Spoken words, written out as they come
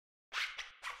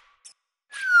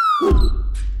Hey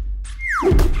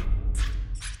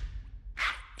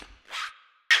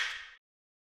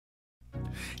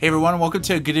everyone, welcome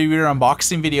to a Good E-Reader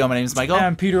unboxing video. My name is Michael.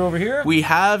 And Peter over here. We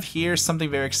have here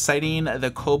something very exciting, the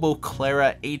Kobo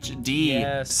Clara HD.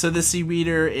 Yes. So this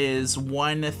e-reader is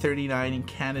 $139 in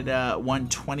Canada,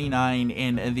 $129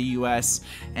 in the US,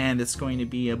 and it's going to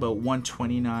be about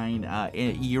 129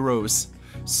 euros.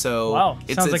 So wow,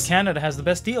 sounds like Canada has the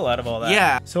best deal out of all that.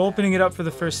 Yeah. So opening it up for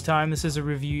the first time, this is a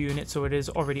review unit, so it is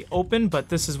already open, but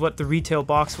this is what the retail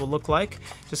box will look like.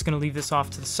 Just gonna leave this off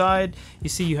to the side. You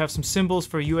see you have some symbols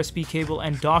for a USB cable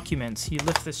and documents. You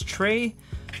lift this tray,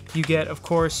 you get, of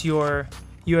course, your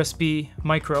USB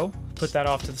micro. Put that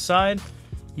off to the side.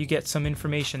 You get some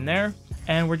information there.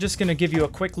 And we're just gonna give you a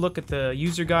quick look at the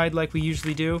user guide like we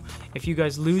usually do. If you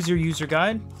guys lose your user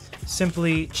guide,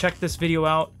 simply check this video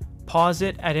out, pause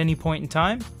it at any point in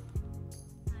time,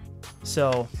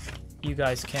 so you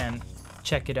guys can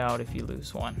check it out if you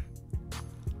lose one.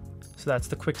 So that's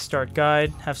the quick start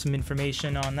guide, have some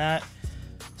information on that.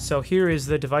 So here is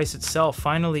the device itself,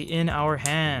 finally in our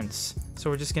hands. So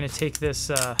we're just gonna take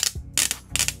this,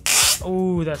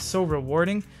 oh, that's so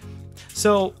rewarding.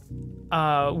 So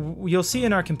you'll see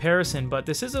in our comparison, but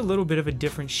this is a little bit of a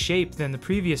different shape than the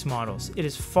previous models. It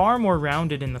is far more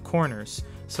rounded in the corners,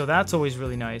 so that's always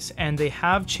really nice. And they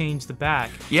have changed the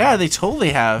back. Yeah, they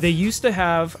totally have. They used to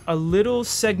have a little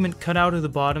segment cut out of the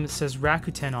bottom that says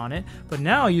Rakuten on it, but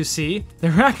now you see the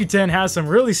Rakuten has some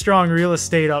really strong real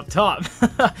estate up top.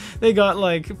 They got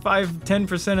like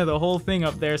 5-10% of the whole thing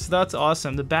up there, so that's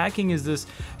awesome. The backing is this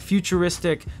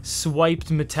futuristic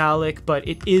swiped metallic, but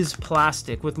it is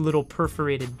plastic with little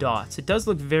perforated dots. It does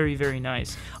look very, very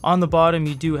nice. On the bottom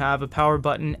you do have a power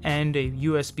button and a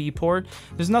USB port.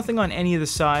 There's nothing on any of the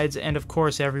sides, and of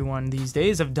course everyone these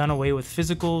days have done away with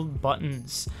physical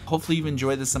buttons. Hopefully you've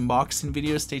enjoyed this unboxing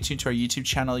video. Stay tuned to our YouTube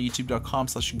channel,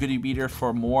 youtube.com/Good E-Reader,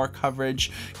 for more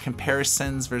coverage,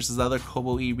 comparisons versus other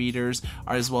Kobo e-readers,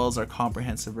 as well as our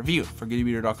comprehensive review. For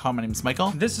goodereader.com, my name is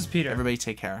Michael. This is Peter. Everybody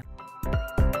take care.